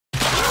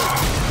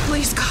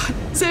Please, God,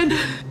 send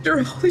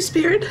your Holy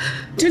Spirit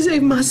to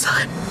save my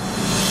son.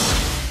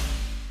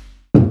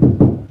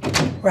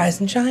 Rise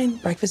and shine.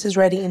 Breakfast is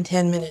ready in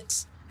 10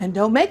 minutes. And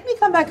don't make me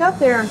come back up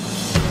there.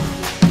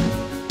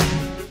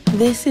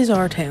 This is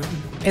our town.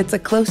 It's a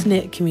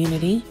close-knit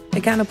community,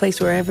 the kind of place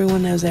where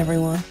everyone knows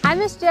everyone. Hi,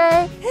 Miss J.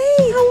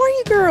 Hey, how are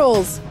you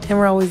girls? And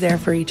we're always there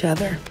for each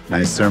other.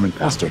 Nice sermon,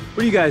 Pastor.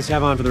 What do you guys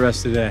have on for the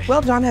rest of the day?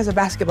 Well, John has a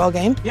basketball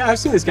game. Yeah, I've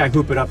seen this guy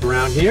hoop it up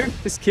around here.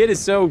 This kid is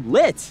so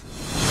lit.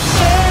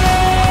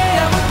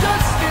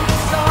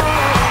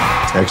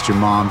 Text your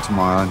mom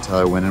tomorrow and tell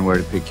her when and where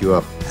to pick you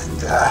up. And,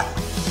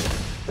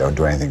 don't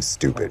do anything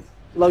stupid.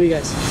 Love you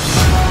guys.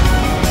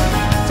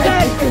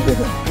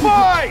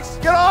 Boys,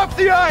 get off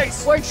the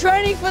ice! We're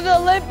training for the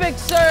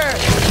Olympics, sir.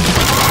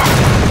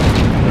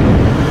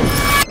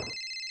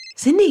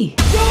 Cindy.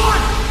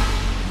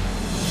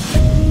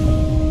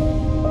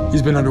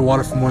 He's been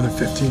underwater for more than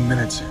 15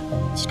 minutes.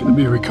 It's gonna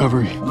be a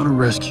recovery, not a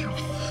rescue.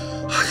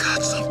 I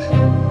got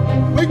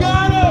something. We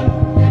got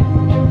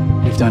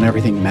him! We've done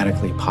everything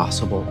medically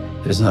possible.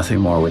 There's nothing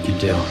more we can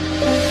do.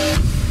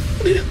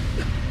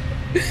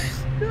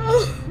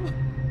 No.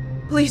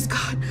 Please,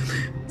 God,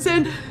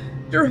 send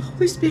your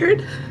Holy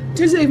Spirit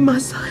to save my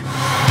son.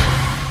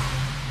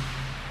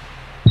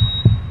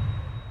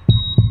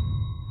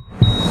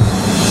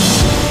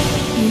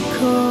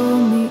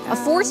 A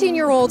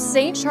 14-year-old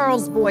St.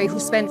 Charles boy who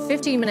spent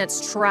 15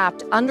 minutes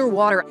trapped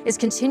underwater is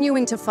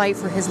continuing to fight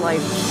for his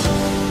life.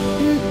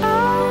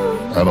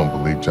 I don't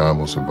believe John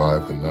will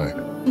survive the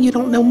night. You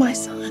don't know my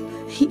son.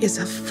 He is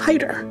a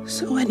fighter.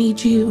 So I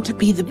need you to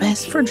be the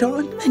best for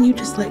John, and you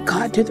just let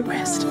God do the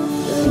rest.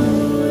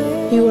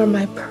 You are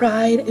my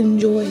pride and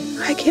joy.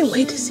 I can't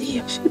wait to see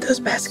you shoot those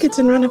baskets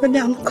and run up and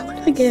down the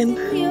court again.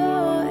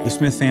 The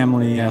Smith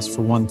family asked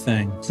for one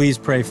thing. Please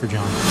pray for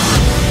John.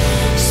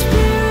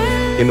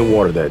 In the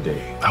water that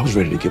day, I was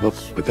ready to give up,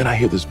 but then I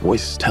hear this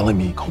voice telling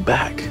me, go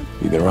back.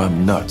 Either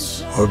I'm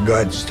nuts, Or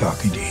God's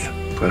talking to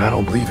you. but I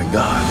don't believe in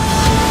God.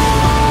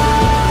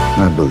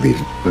 I believe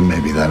it, but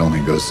maybe that only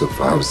goes so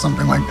far with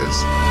something like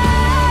this.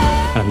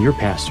 I'm your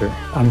pastor.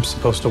 I'm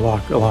supposed to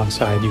walk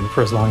alongside you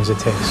for as long as it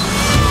takes.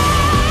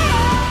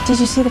 Did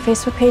you see the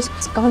Facebook page?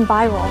 It's gone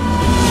viral.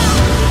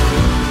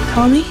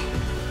 Call me.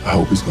 I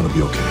hope he's gonna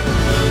be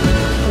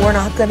okay. We're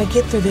not gonna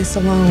get through this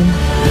alone.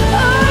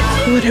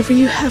 Whatever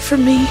you have for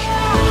me,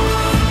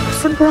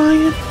 for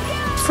Brian,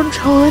 for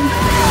John,